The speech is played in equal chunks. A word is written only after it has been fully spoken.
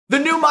The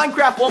new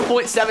Minecraft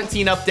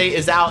 1.17 update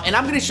is out, and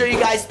I'm gonna show you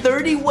guys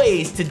 30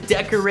 ways to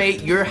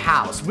decorate your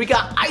house. We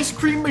got ice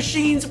cream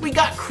machines, we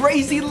got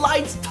crazy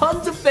lights,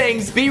 tons of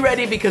things. Be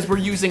ready because we're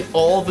using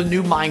all the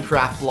new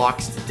Minecraft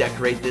blocks to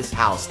decorate this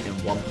house in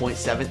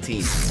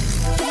 1.17.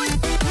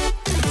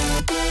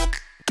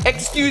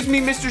 Excuse me,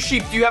 Mr.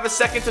 Sheep, do you have a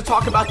second to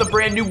talk about the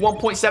brand new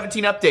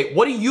 1.17 update?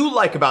 What do you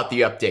like about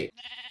the update?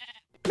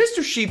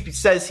 Mr. Sheep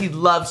says he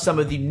loves some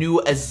of the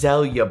new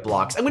Azalea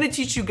blocks. I'm going to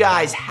teach you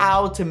guys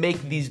how to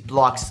make these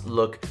blocks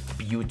look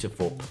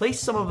beautiful. Place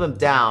some of them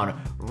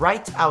down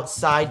right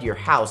outside your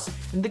house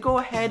and then go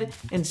ahead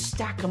and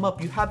stack them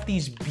up. You have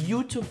these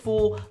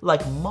beautiful,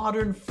 like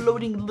modern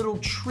floating little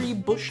tree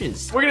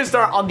bushes. We're going to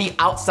start on the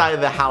outside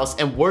of the house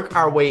and work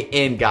our way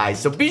in, guys.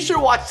 So be sure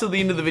to watch till the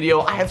end of the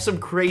video. I have some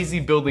crazy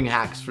building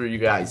hacks for you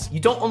guys. You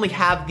don't only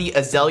have the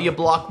Azalea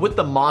block with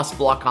the moss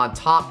block on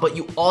top, but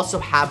you also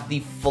have the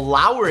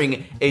flowering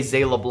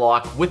Azalea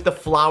block with the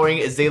flowering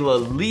Azalea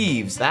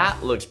leaves.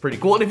 That looks pretty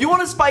cool. And if you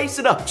want to spice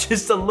it up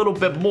just a little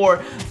bit more,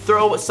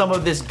 throw some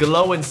of this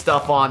glowing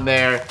stuff on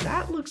there.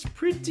 That looks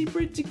pretty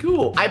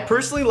cool. I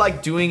personally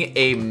like doing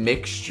a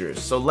mixture.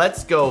 So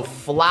let's go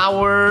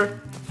flower,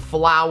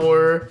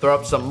 throw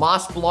up some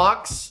moss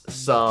blocks,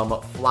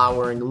 some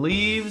flowering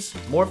leaves,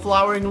 more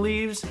flowering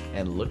leaves,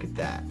 and look at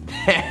that.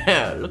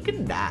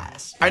 Looking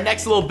nice. Our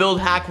next little build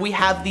hack, we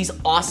have these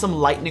awesome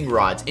lightning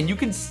rods, and you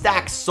can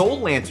stack soul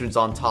lanterns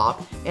on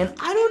top, and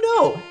I don't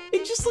know,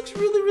 it just looks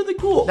really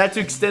cool. Now to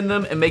extend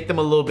them and make them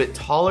a little bit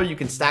taller, you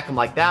can stack them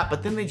like that,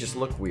 but then they just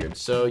look weird.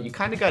 So you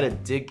kind of got to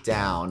dig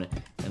down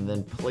and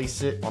then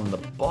place it on the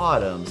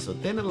bottom. So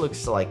then it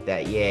looks like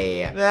that.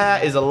 Yeah.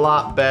 That is a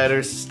lot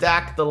better.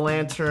 Stack the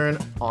lantern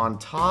on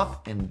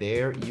top and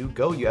there you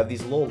go. You have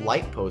these little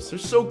light posts. They're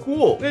so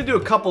cool. I'm gonna do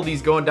a couple of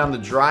these going down the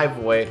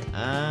driveway.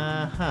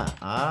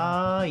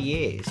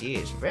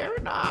 Yes.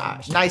 Very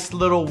nice. Nice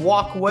little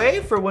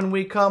walkway for when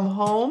we come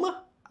home.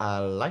 I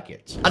like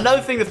it.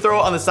 Another thing to throw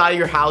on the side of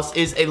your house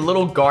is a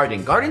little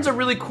garden. Gardens are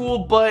really cool,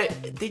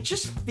 but they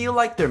just feel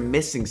like they're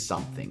missing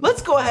something.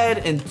 Let's go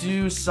ahead and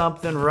do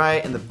something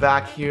right in the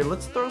back here.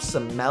 Let's throw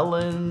some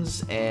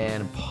melons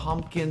and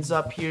pumpkins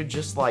up here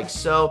just like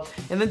so.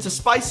 And then to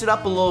spice it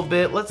up a little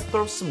bit, let's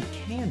throw some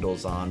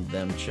candles on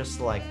them just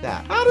like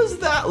that. How does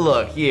that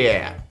look?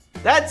 Yeah.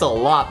 That's a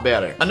lot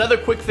better. Another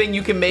quick thing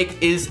you can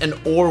make is an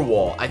ore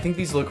wall. I think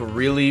these look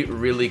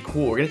really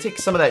cool. We're gonna take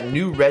some of that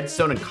new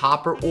redstone and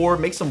copper ore,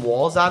 make some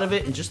walls out of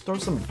it, and just throw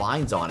some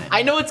vines on it.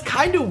 I know it's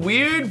kind of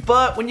weird,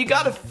 but when you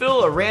gotta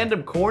fill a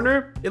random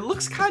corner, it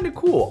looks kind of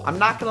cool. I'm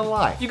not gonna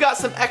lie. If you got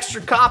some extra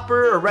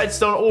copper or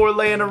redstone ore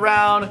laying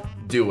around,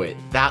 do it.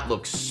 That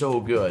looks so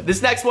good.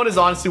 This next one is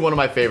honestly one of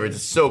my favorites.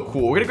 It's so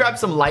cool. We're gonna grab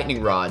some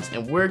lightning rods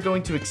and we're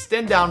going to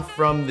extend down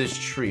from this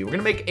tree. We're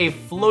gonna make a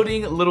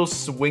floating little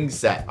swing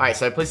set. All right,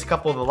 so I placed a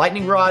couple of the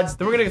lightning rods.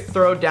 Then we're gonna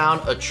throw down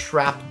a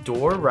trap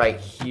door right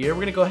here. We're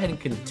gonna go ahead and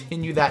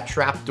continue that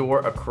trap door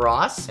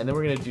across. And then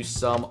we're gonna do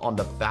some on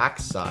the back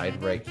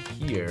side right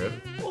here.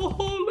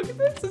 Oh, look at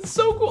this. It's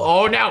so cool.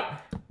 Oh, no.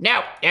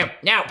 Now,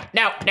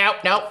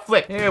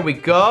 flip. There we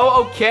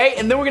go, okay.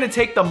 And then we're gonna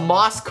take the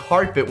moss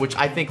carpet, which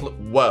I think,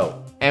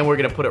 whoa. And we're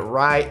gonna put it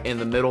right in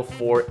the middle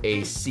for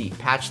a seat.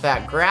 Patch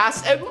that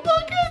grass, and look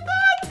at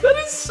that. That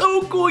is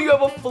so cool. You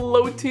have a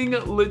floating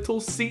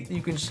little seat that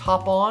you can just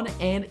hop on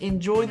and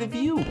enjoy the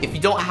view. If you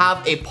don't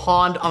have a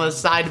pond on the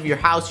side of your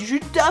house, you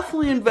should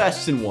definitely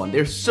invest in one.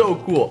 They're so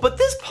cool. But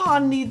this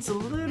pond needs a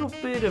little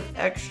bit of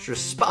extra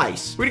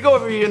spice. We're gonna go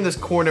over here in this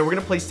corner. We're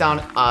gonna place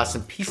down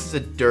some pieces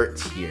of dirt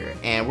here.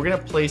 And we're gonna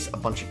place a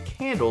bunch of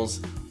candles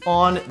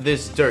on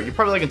this dirt. You're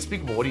probably like,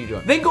 Unspeakable, what are you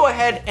doing? Then go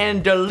ahead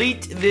and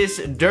delete this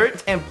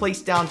dirt and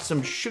place down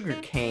some sugar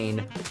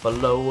cane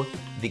below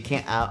the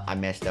can. I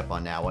messed up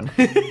on that one.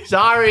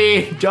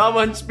 Sorry, dumb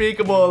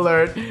Unspeakable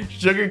alert.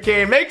 Sugar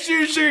cane. Make sure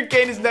your sugar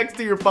cane is next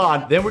to your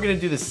pond. Then we're gonna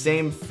do the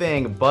same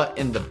thing, but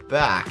in the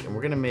back. And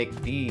we're gonna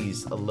make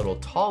these a little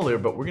taller,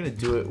 but we're gonna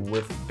do it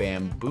with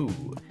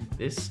bamboo.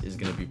 This is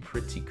gonna be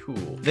pretty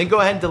cool. Then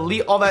go ahead and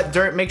delete all that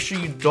dirt. Make sure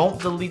you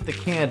don't delete the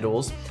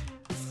candles.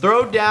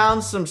 Throw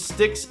down some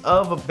sticks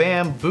of a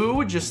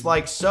bamboo, just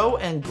like so,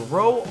 and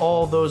grow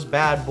all those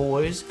bad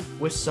boys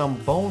with some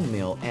bone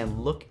meal. And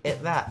look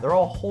at that. They're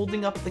all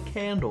holding up the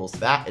candles.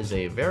 That is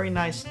a very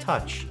nice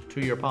touch to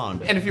your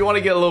pond. And if you want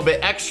to get a little bit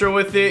extra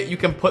with it, you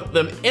can put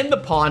them in the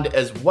pond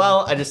as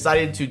well. I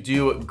decided to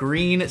do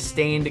green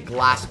stained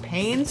glass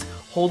panes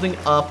holding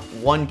up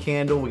one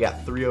candle. We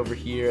got 3 over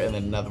here and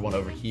then another one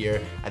over here.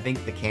 I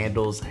think the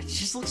candles, it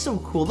just looks so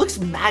cool. It looks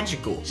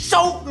magical.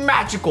 So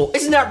magical.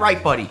 Isn't that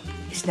right, buddy?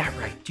 Isn't that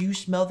right? Do you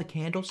smell the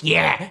candles?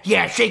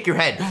 Yeah, shake your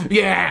head.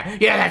 Yeah,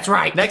 that's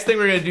right. Next thing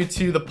we're gonna do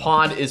to the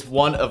pond is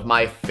one of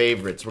my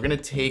favorites. We're gonna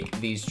take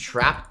these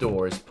trap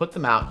doors, put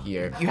them out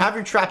here. You have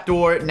your trap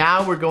door.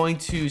 Now we're going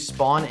to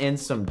spawn in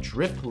some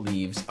drip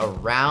leaves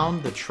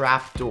around the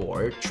trap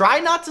door. Try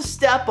not to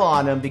step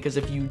on them because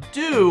if you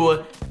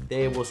do,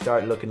 they will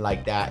start looking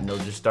like that and they'll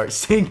just start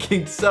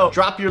sinking. So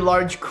drop your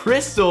large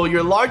crystal,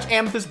 your large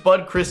amethyst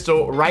bud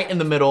crystal right in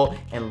the middle,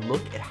 and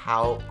look at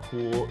how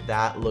cool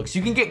that looks.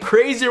 You can get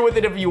crazier with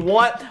it if you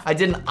want. I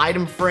did an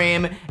item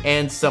frame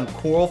and some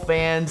coral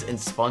fans and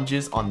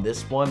sponges on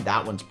this one.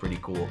 That one's pretty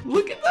cool.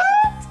 Look at that.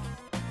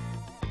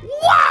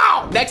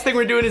 Wow! Next thing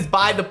we're doing is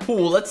by the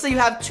pool. Let's say you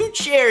have 2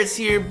 chairs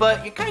here,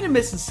 but you're kind of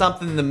missing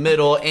something in the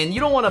middle, and you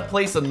don't want to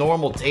place a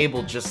normal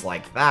table just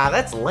like that.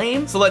 That's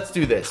lame. So let's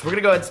do this. We're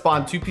gonna go ahead and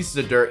spawn 2 pieces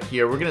of dirt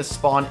here. We're gonna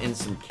spawn in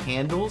some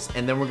candles,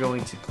 and then we're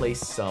going to place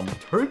some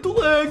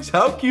turtle eggs.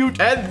 How cute.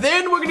 And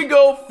then we're gonna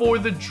go for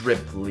the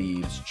drip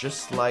leaves,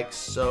 just like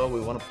so. We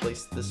want to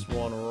place this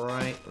one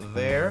right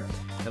there.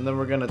 And then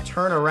we're gonna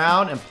turn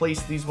around and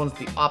place these ones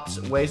the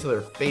opposite way so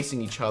they're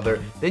facing each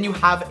other. Then you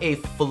have a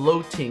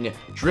floating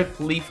drip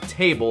leaf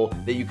table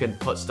that you can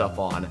put stuff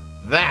on.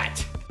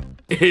 That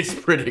is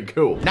pretty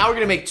cool. Now we're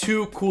gonna make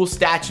 2 cool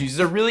statues.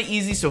 They're really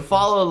easy, so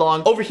follow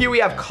along. Over here we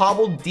have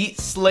cobbled deep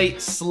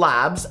slate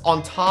slabs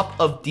on top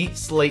of deep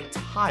slate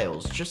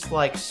tiles, just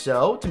like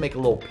so, to make a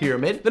little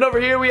pyramid. Then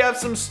over here we have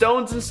some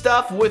stones and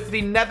stuff with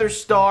the nether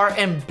star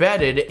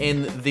embedded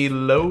in the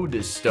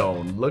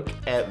lodestone. Look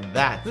at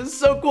that. This is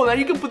so cool. Now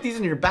you can put these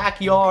in your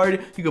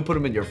backyard. You can put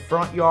them in your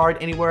front yard,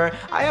 anywhere.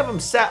 I have them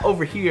sat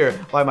over here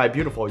by my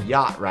beautiful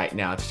yacht right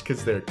now, just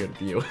because they're a good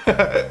view.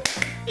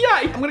 Yeah,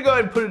 I'm gonna go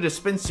ahead and put a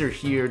dispenser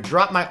here,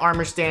 drop my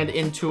armor stand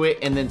into it,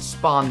 and then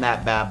spawn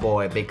that bad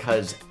boy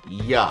because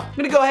yeah. I'm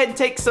gonna go ahead and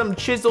take some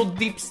chiseled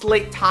deep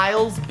slate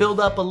tiles, build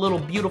up a little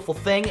beautiful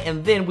thing,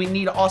 and then we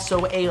need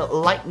also a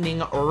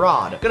lightning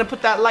rod. Gonna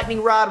put that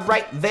lightning rod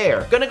right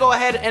there. Gonna go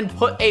ahead and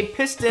put a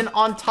piston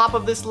on top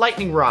of this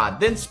lightning rod,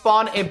 then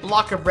spawn a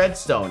block of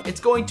redstone. It's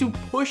going to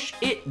push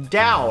it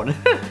down.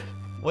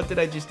 What did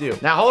I just do?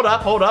 Now, hold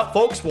up,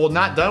 folks. We're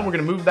not done. We're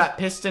gonna move that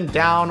piston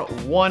down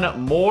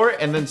 1 more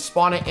and then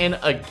spawn it in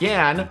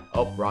again.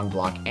 Oh, wrong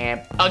block.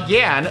 And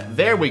again,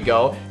 there we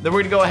go. Then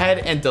we're gonna go ahead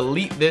and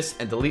delete this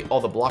and delete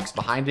all the blocks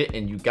behind it,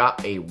 and you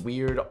got a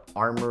weird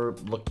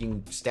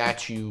armor-looking,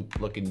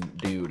 statue-looking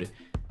dude.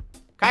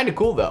 Kind of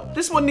cool though.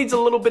 This one needs a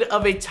little bit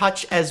of a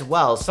touch as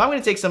well. So I'm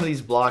gonna take some of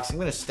these blocks, I'm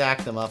gonna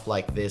stack them up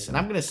like this, and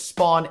I'm gonna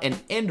spawn an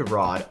end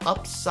rod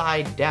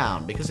upside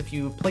down, because if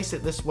you place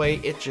it this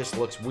way, it just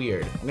looks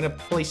weird. I'm gonna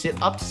place it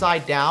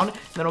upside down, and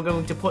then I'm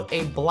going to put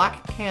a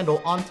black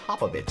candle on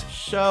top of it.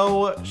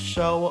 So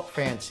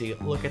fancy.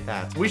 Look at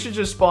that. We should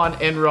just spawn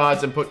end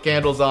rods and put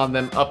candles on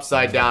them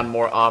upside down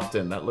more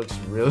often. That looks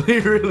really,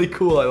 really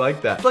cool. I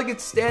like that. It's like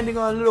it's standing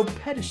on a little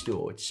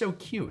pedestal. It's so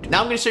cute.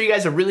 Now I'm gonna show you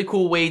guys a really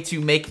cool way to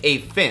make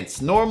a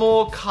fence.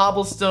 Normal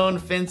cobblestone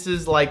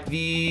fences like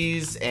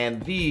these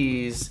and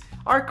these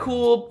are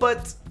cool,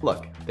 but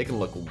look, they can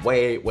look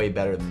way, way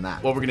better than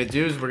that. What we're gonna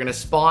do is we're gonna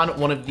spawn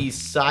one of these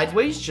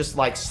sideways, just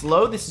like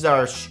slow. This is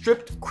our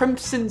stripped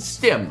crimson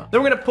stem.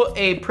 Then we're gonna put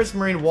a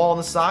prismarine wall on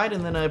the side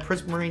and then a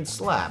prismarine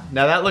slab.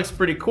 Now that looks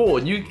pretty cool.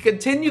 And you can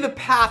continue the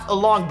path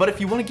along, but if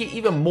you wanna get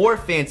even more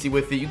fancy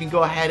with it, you can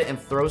go ahead and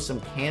throw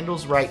some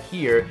candles right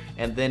here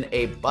and then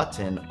a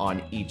button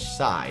on each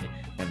side.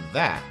 And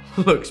that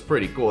looks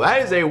pretty cool.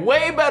 That is a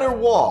way better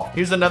wall.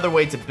 Here's another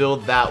way to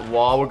build that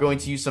wall. We're going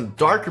to use some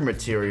darker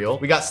material.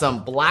 We got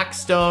some black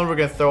stone. We're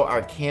gonna throw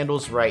our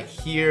candles right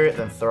here,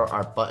 then throw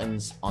our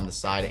buttons on the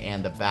side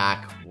and the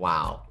back.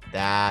 Wow.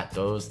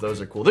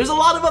 Those are cool. There's a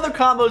lot of other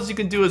combos you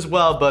can do as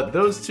well, but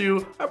those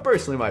 2 are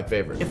personally my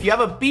favorite. If you have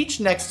a beach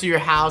next to your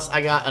house,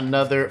 I got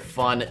another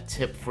fun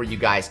tip for you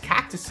guys.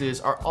 Cactuses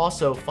are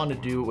also fun to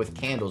do with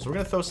candles. We're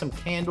gonna throw some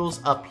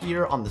candles up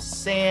here on the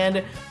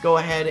sand. Go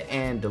ahead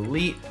and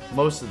delete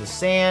most of the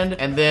sand,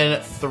 and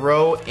then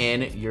throw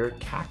in your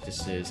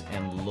cactuses,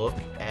 and look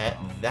at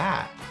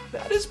that.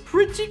 That is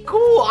pretty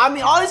cool. I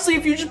mean, honestly,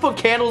 if you just put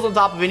candles on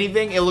top of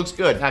anything, it looks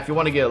good. Now, if you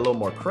want to get a little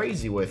more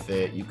crazy with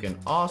it, you can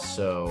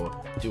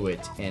also do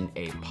it in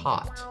a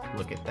pot.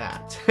 Look at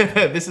that.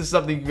 This is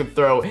something you can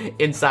throw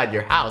inside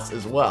your house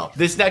as well.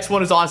 This next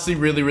one is honestly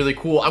really, really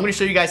cool. I'm going to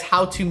show you guys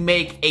how to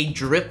make a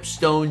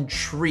dripstone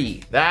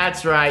tree.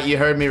 That's right. You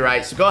heard me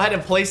right. So go ahead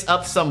and place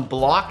up some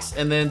blocks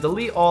and then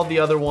delete all the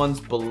other ones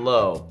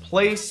below.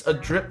 Place a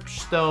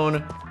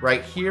dripstone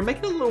right here. Make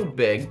it a little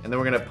big. And then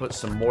we're going to put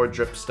some more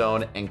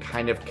dripstone and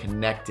kind of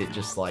connect it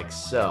just like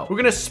so. We're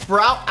gonna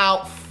sprout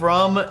out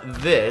from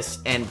this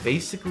and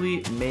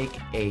basically make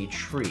a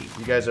tree.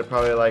 You guys are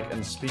probably like,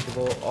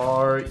 Unspeakable,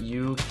 are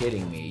you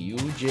kidding me? You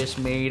just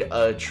made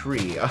a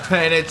tree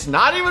and it's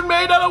not even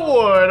made out of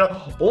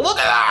wood. Look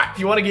at that! If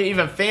you want to get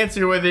even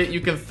fancier with it,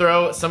 you can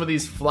throw some of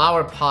these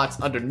flower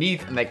pots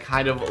underneath and they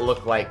kind of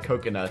look like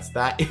coconuts.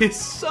 That is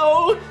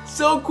so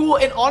cool,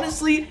 and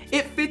honestly,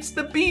 it fits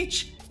the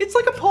beach. It's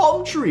like a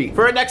palm tree.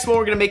 For our next one,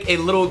 we're gonna make a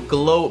little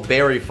glow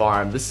berry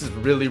farm. This is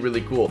really,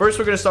 really cool. First,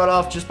 we're gonna start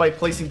off just by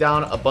placing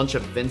down a bunch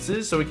of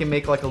fences so we can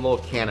make like a little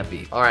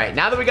canopy. All right,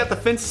 now that we got the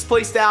fences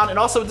placed down, and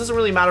also it doesn't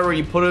really matter where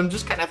you put them,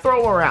 just kind of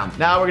throw them around.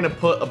 Now we're gonna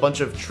put a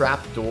bunch of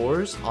trap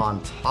doors on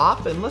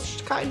top, and let's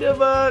just kind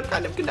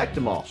of connect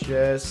them all.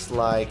 Just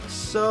like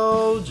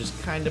so,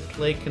 just kind of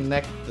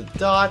connect the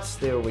dots.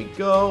 There we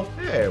go.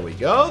 There we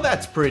go.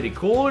 That's pretty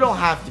cool. We don't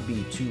have to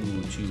be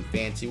too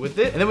fancy with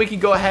it. And then we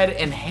can go ahead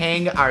and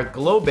hang our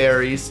glow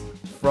berries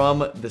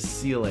from the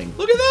ceiling.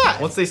 Look at that.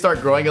 Once they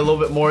start growing a little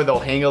bit more, they'll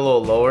hang a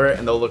little lower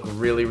and they'll look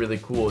really, really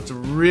cool. It's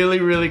really,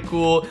 really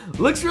cool.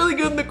 Looks really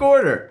good in the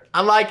corner.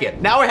 I like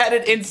it. Now we're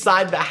headed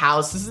inside the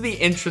house. This is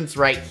the entrance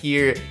right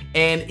here,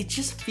 and it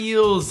just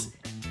feels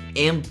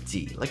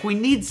empty. Like we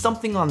need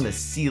something on the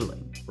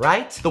ceiling.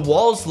 Right? The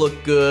walls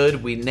look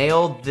good. We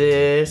nailed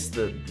this.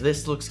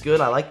 This looks good.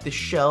 I like the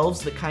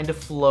shelves that kind of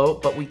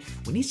float, but we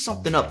need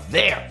something up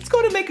there. Let's go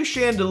ahead and make a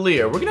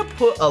chandelier. We're gonna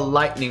put a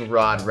lightning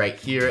rod right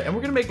here, and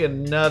we're gonna make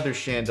another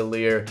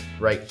chandelier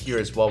right here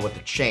as well with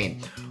a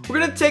chain. We're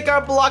gonna take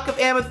our block of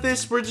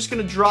amethyst. We're just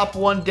gonna drop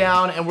one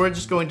down, and we're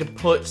just going to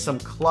put some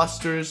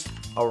clusters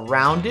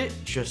around it,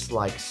 just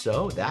like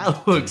so.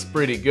 That looks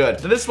pretty good.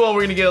 For this one,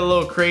 we're gonna get a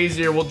little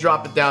crazier. We'll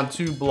drop it down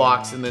 2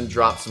 blocks and then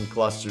drop some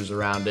clusters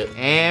around it.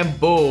 And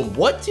boom.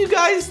 What do you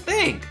guys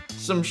think?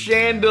 Some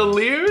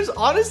chandeliers?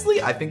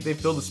 Honestly, I think they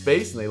fill the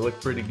space and they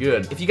look pretty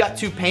good. If you got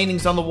 2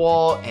 paintings on the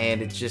wall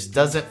and it just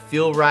doesn't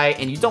feel right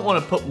and you don't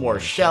want to put more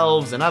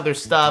shelves and other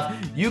stuff,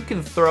 you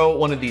can throw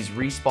one of these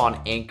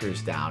respawn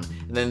anchors down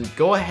and then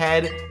go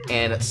ahead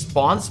and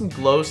spawn some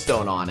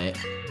glowstone on it,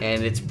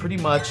 and it's pretty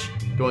much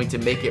going to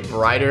make it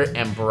brighter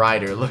and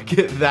brighter. Look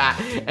at that.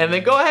 And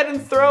then go ahead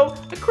and throw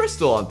a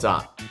crystal on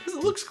top because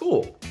it looks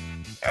cool.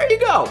 There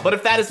you go. But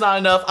if that is not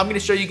enough, I'm gonna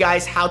show you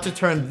guys how to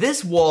turn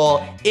this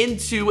wall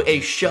into a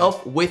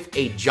shelf with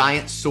a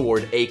giant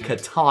sword, a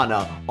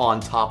katana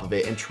on top of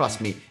it. And trust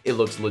me, it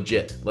looks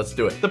legit. Let's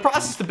do it. The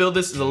process to build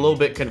this is a little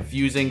bit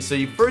confusing.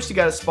 So first you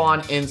gotta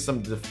spawn in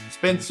some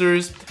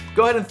dispensers.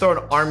 Go ahead and throw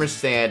an armor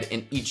stand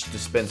in each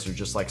dispenser,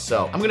 just like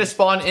so. I'm gonna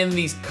spawn in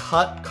these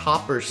cut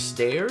copper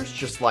stairs,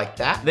 just like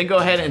that. Then go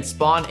ahead and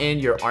spawn in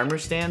your armor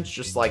stands,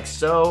 just like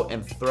so,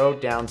 and throw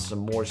down some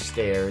more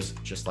stairs,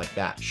 just like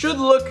that. Should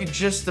look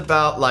just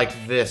about like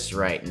this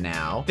right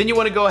now. Then you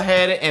want to go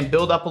ahead and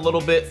build up a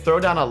little bit, throw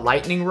down a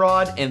lightning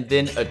rod and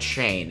then a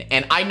chain.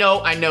 And I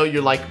know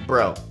you're like,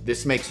 bro,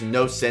 this makes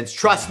no sense.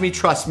 Trust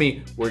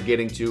me, we're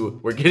getting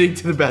to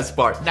the best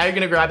part. Now you're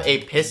gonna grab a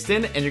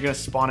piston and you're gonna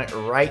spawn it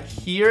right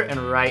here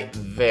and right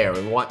there.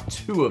 We want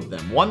 2 of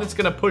them. One that's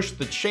gonna push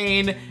the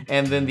chain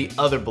and then the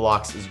other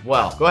blocks as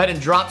well. Go ahead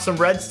and drop some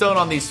redstone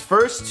on these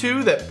first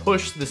 2 that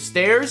push the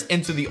stairs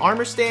into the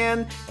armor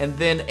stand, and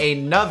then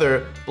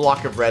another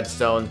block of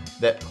redstone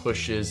that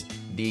pushes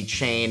the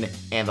chain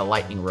and the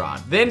lightning rod.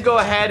 Then go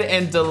ahead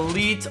and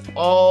delete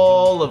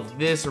all of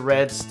this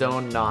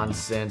redstone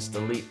nonsense.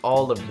 Delete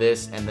all of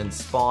this and then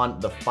spawn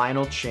the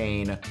final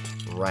chain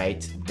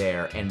right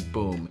there, and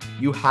boom,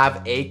 you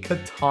have a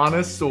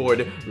katana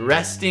sword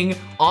resting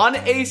on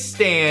a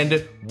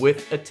stand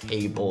with a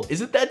table.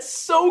 Isn't that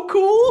so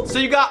cool? So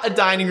you got a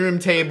dining room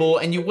table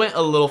and you went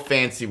a little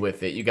fancy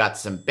with it. You got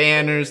some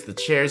banners, the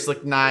chairs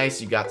look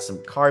nice, you got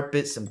some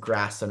carpet, some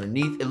grass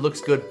underneath. It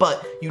looks good,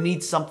 but you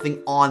need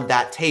something on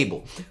that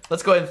table.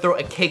 Let's go ahead and throw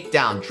a cake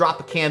down,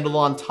 drop a candle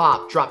on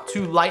top, drop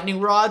 2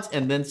 lightning rods,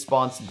 and then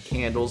spawn some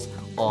candles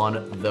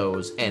on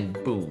those, and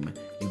boom,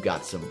 you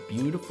got some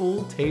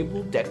beautiful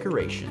table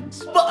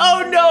decorations. But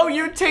oh no,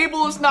 your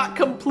table is not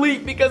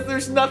complete because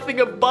there's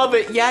nothing above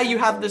it. Yeah, you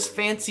have this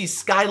fancy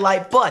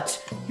skylight,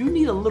 but you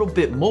need a little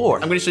bit more.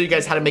 I'm gonna show you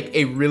guys how to make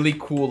a really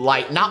cool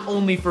light, not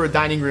only for a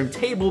dining room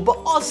table, but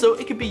also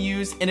it can be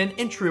used in an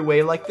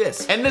entryway like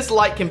this. And this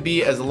light can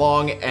be as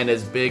long and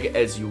as big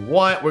as you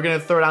want. We're gonna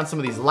throw down some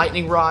of these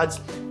lightning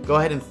rods. Go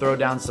ahead and throw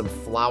down some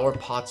flower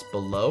pots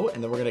below,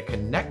 and then we're gonna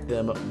connect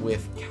them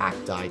with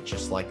cacti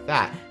just like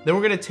that. Then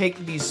we're gonna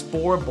take these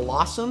spore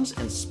blossoms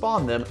and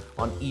spawn them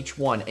on each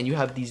one, and you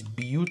have these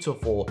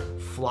beautiful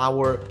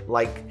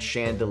flower-like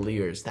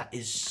chandeliers. That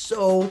is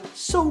so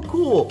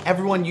cool.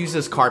 Everyone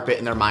uses carpet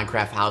in their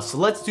Minecraft house, so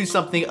let's do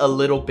something a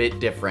little bit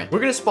different. We're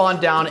gonna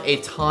spawn down a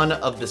ton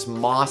of this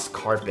moss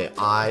carpet.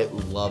 I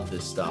love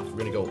this stuff. We're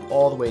gonna go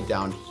all the way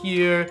down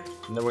here,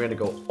 and then we're gonna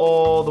go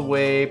all the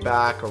way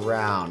back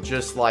around,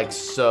 just like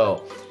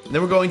so. And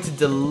then we're going to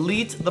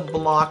delete the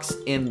blocks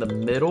in the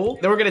middle.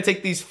 Then we're gonna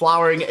take these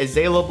flowering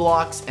azalea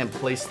blocks and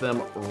place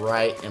them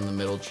right in the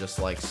middle, just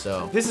like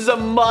so. This is a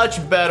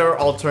much better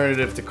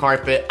alternative to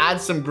carpet.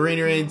 Add some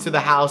greenery into the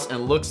house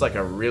and looks like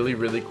a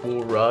really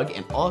cool rug,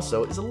 and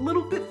also is a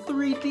little bit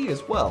 3D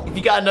as well. If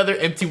you got another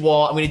empty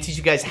wall, I'm gonna teach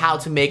you guys how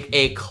to make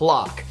a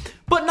clock.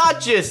 But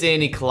not just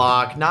any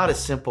clock, not a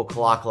simple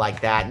clock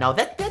like that. No,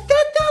 that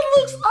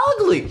looks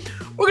ugly.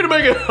 We're gonna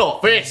make a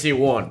fancy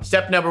one.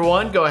 Step number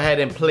 1, go ahead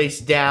and place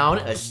down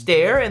a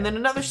stair and then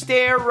another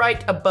stair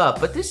right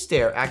above. But this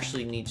stair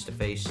actually needs to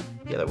face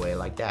the other way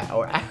like that.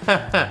 Or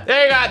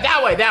there you go.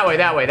 That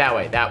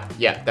way.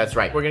 Yeah, that's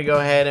right. We're gonna go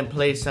ahead and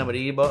place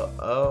somebody.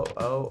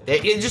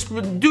 Just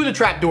do the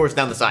trap doors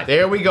down the side.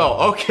 There we go.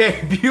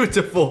 Okay,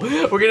 beautiful.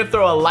 We're gonna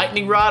throw a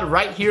lightning rod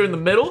right here in the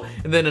middle,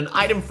 and then an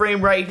item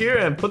frame right here,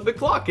 and put the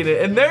clock in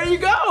it. And there you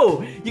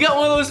go. You got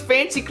one of those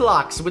fancy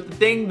clocks with the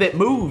thing that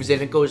moves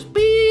and it goes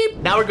beep.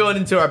 Now we're going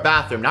into our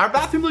bathroom. Now our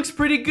bathroom looks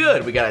pretty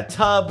good. We got a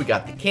tub, we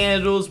got the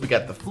candles, we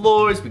got the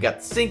floors, we got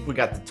the sink, we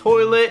got the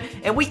toilet,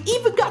 and we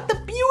even got the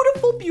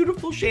beautiful,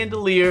 beautiful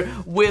chandelier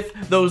with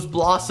those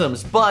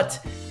blossoms. But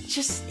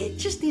it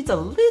just needs a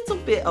little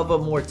bit of a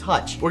more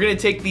touch. We're gonna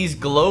take these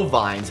glow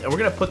vines and we're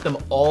gonna put them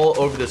all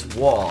over this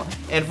wall.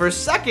 And for a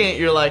second,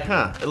 you're like,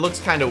 huh, it looks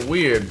kind of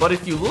weird. But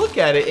if you look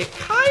at it, it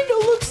kind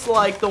of looks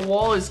like the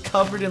wall is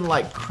covered in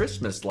like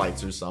Christmas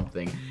lights or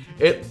something.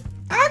 It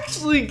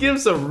actually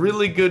gives a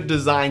really good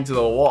design to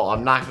the wall,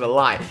 I'm not gonna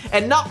lie.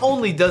 And not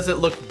only does it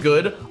look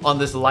good on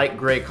this light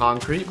gray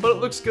concrete, but it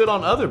looks good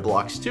on other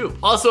blocks too.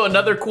 Also,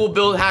 another cool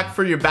build hack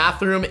for your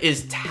bathroom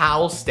is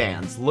towel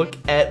stands. Look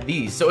at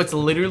these. So it's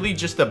literally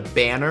just a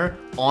banner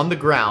on the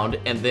ground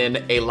and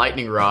then a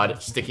lightning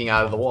rod sticking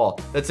out of the wall.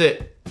 That's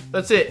it.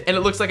 That's it. And it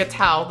looks like a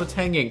towel that's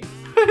hanging.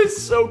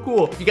 It's so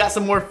cool. You got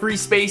some more free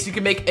space. You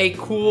can make a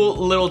cool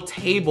little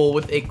table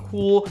with a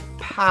cool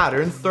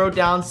pattern. Throw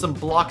down some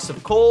blocks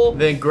of coal,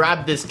 then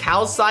grab this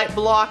calcite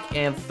block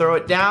and throw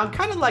it down,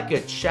 kind of like a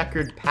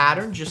checkered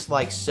pattern, just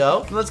like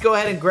so. And let's go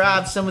ahead and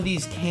grab some of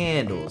these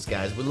candles,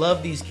 guys. We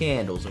love these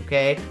candles,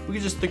 okay? We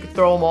can just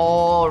throw them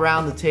all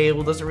around the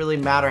table. Doesn't really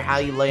matter how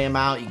you lay them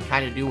out. You can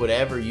kind of do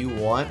whatever you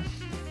want.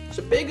 It's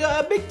a big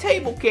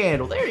table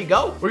candle. There you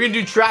go. We're gonna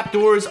do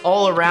trapdoors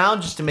all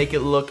around just to make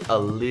it look a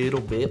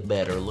little bit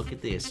better. Look at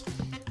this.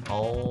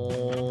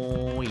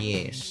 Oh,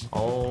 yes.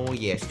 Oh,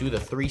 yes. Do the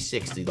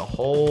 360. The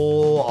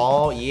whole,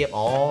 all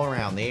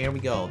around. There we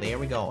go. There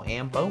we go.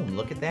 And boom.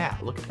 Look at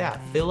that. Look at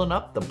that. Filling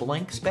up the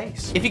blank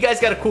space. If you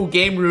guys got a cool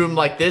game room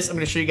like this, I'm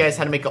going to show you guys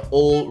how to make an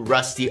old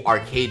rusty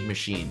arcade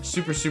machine.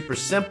 Super, super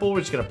simple.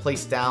 We're just going to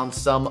place down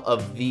some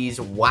of these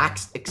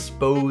waxed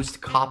exposed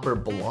copper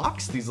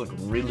blocks. These look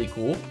really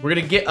cool. We're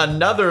going to get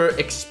another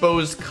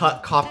exposed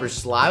cut copper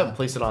slab and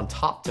place it on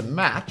top to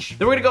match.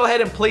 Then we're going to go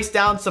ahead and place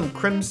down some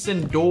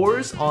crimson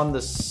doors on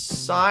the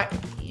side.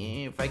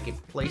 If I can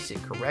place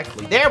it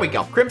correctly. There we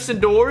go. Crimson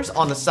doors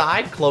on the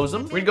side. Close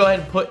them. We're gonna go ahead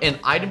and put an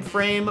item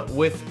frame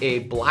with a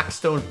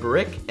blackstone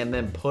brick and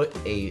then put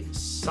a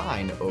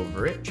sign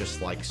over it,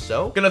 just like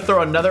so. Gonna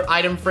throw another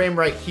item frame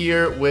right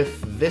here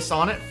with this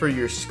on it for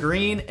your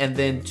screen, and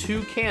then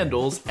 2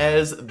 candles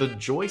as the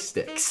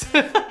joysticks.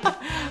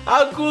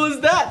 How cool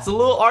is that? It's a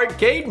little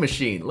arcade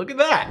machine. Look at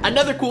that.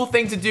 Another cool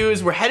thing to do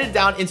is we're headed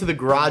down into the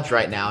garage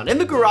right now. And in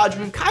the garage,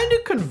 we've kind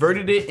of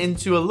converted it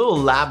into a little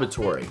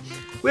laboratory.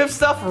 We have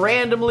stuff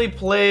randomly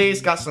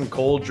placed, got some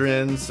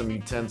cauldrons, some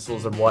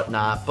utensils and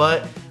whatnot,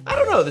 but I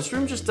don't know, this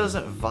room just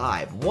doesn't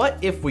vibe. What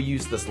if we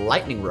use this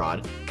lightning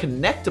rod,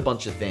 connect a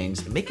bunch of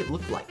things, and make it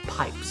look like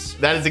pipes?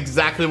 That is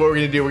exactly what we're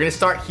gonna do. We're gonna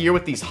start here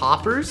with these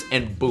hoppers,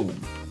 and boom.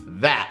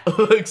 That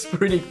looks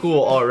pretty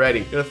cool already.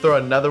 Gonna throw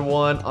another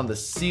one on the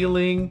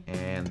ceiling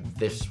and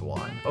this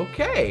one.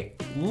 Okay,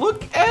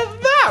 look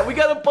at that. We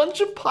got a bunch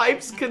of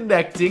pipes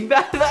connecting.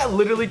 That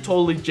literally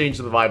totally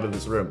changed the vibe of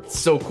this room. It's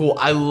so cool.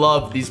 I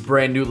love these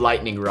brand new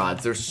lightning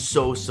rods. They're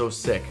so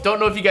sick. Don't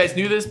know if you guys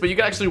knew this, but you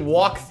can actually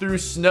walk through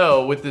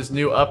snow with this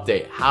new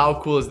update. How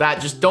cool is that?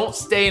 Just don't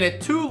stay in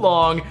it too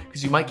long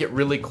because you might get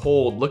really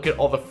cold. Look at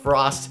all the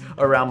frost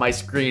around my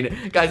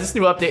screen. Guys, this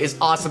new update is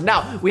awesome.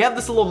 Now, we have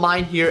this little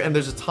mine here and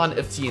there's a ton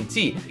of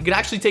TNT. You can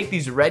actually take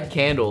these red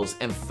candles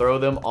and throw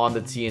them on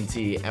the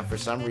TNT, and for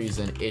some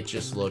reason it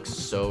just looks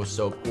so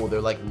cool.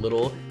 They're like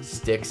little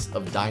sticks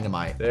of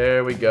dynamite.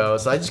 There we go.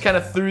 So I just kind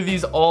of threw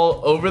these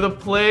all over the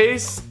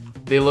place.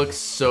 They look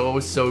so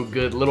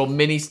good. Little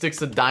mini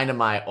sticks of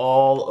dynamite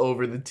all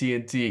over the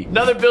TNT.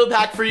 Another build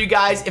hack for you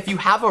guys. If you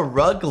have a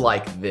rug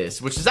like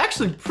this, which is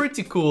actually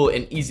pretty cool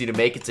and easy to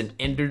make, it's an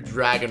Ender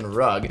Dragon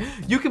rug.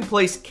 You can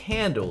place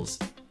candles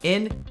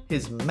in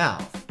his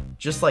mouth,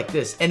 just like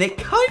this, and it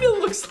kind of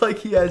looks like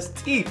he has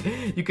teeth.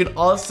 You can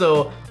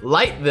also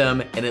light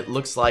them and it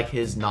looks like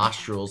his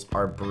nostrils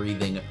are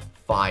breathing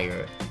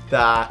fire.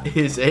 That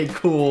is a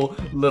cool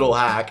little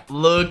hack.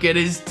 Look at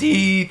his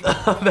teeth.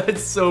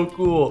 That's so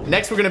cool.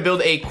 Next, we're gonna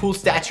build a cool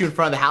statue in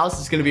front of the house.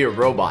 It's gonna be a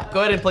robot.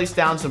 Go ahead and place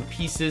down some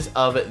pieces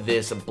of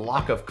this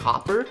block of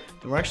copper.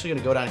 And we're actually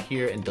gonna go down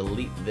here and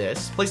delete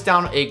this. Place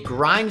down a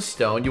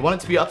grindstone. You want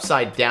it to be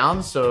upside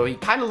down, so he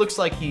kind of looks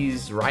like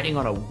he's riding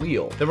on a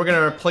wheel. Then we're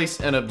gonna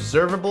replace an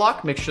observer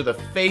block. Make sure the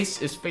face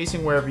is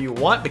facing wherever you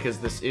want because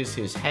this is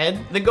his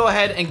head. Then go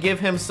ahead and give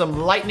him some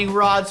lightning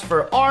rods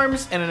for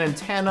arms and an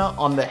antenna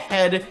on the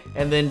head,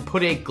 and then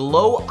put a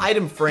glow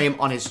item frame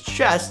on his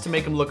chest to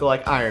make him look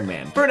like Iron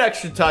Man. For an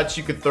extra touch,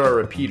 you could throw a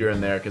repeater in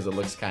there because it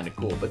looks kind of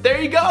cool. But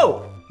there you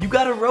go. You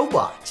got a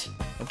robot.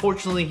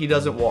 Unfortunately, he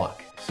doesn't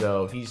walk.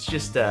 So he's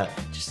just a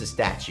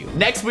statue.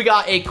 Next, we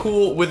got a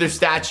cool wither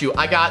statue.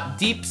 I got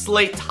deep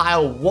slate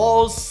tile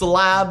walls,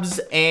 slabs,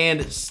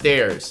 and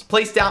stairs.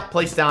 Place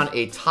down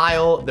a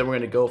tile. Then we're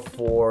gonna go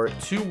for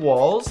 2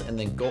 walls and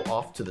then go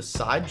off to the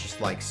side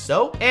just like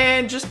so.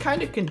 And just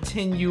kind of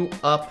continue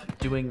up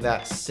doing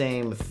that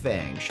same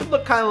thing. Should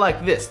look kind of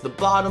like this, the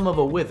bottom of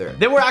a wither.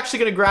 Then we're actually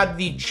gonna grab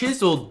the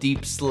chiseled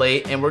deep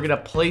slate and we're gonna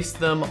place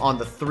them on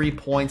the 3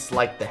 points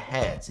like the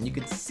heads. And you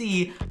can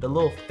see the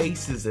little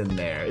faces in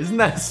there. Isn't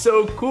that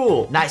so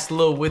cool? Nice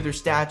little wither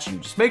statue.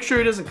 Just make sure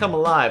he doesn't come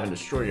alive and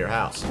destroy your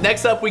house.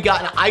 Next up, we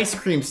got an ice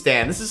cream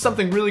stand. This is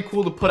something really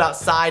cool to put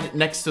outside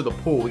next to the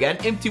pool. We got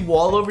an empty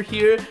wall over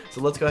here,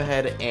 so let's go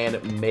ahead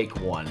and make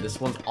one. This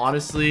one's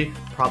honestly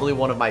probably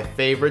one of my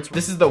favorites.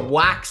 This is the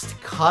waxed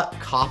cut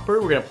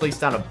copper. We're gonna place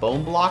down a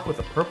bone block with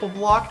a purple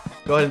block.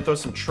 Go ahead and throw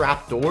some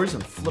trap doors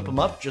and flip them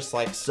up just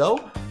like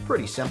so.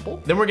 Pretty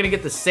simple. Then we're gonna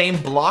get the same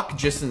block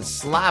just in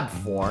slab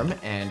form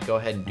and go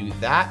ahead and do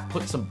that.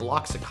 Put some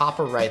blocks of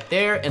copper right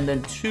there and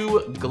then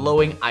 2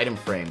 glowing item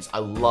frames. I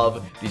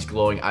love these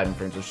glowing item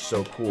frames. They're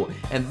so cool.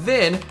 And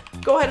then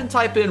go ahead and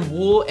type in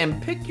wool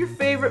and pick your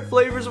favorite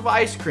flavors of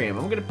ice cream.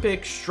 I'm gonna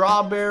pick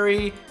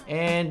strawberry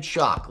and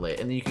chocolate.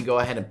 And then you can go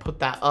ahead and put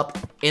that up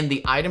in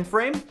the item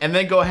frame. And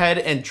then go ahead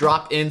and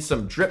drop in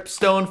some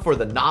dripstone for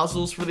the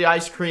nozzles for the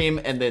ice cream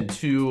and then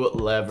 2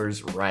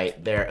 levers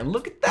right there. And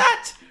look at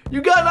that!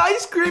 You got an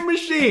ice cream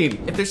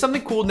machine! If there's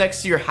something cool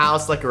next to your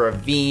house, like a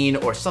ravine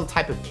or some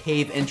type of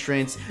cave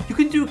entrance, you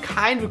can do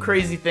kind of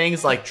crazy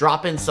things like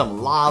drop in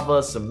some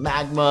lava, some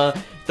magma,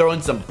 throw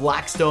in some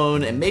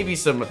blackstone and maybe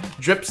some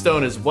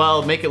dripstone as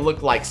well, make it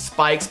look like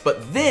spikes.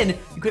 But then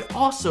you could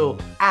also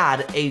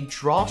add a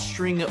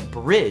drawstring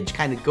bridge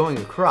kind of going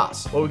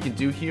across. What we can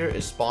do here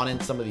is spawn in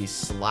some of these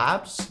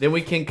slabs. Then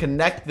we can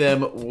connect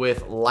them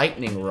with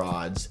lightning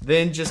rods.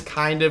 Then just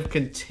kind of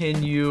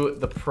continue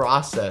the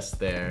process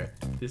there.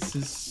 This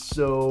is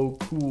so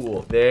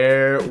cool.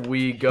 There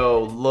we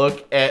go.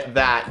 Look at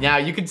that. Now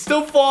you can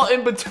still fall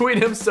in between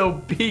them, so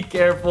be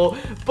careful,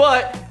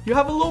 but you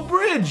have a little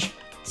bridge.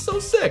 So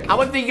sick. I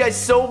want to thank you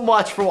guys so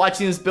much for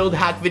watching this build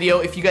hack video.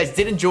 If you guys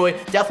did enjoy,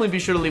 definitely be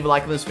sure to leave a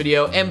like on this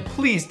video. And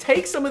please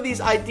take some of these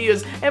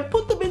ideas and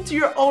put them into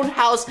your own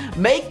house.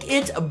 Make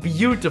it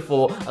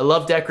beautiful. I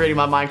love decorating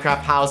my Minecraft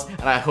house,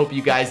 and I hope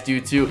you guys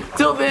do too.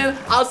 Till then,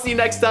 I'll see you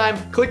next time.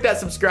 Click that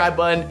subscribe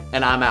button,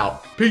 and I'm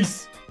out.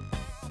 Peace.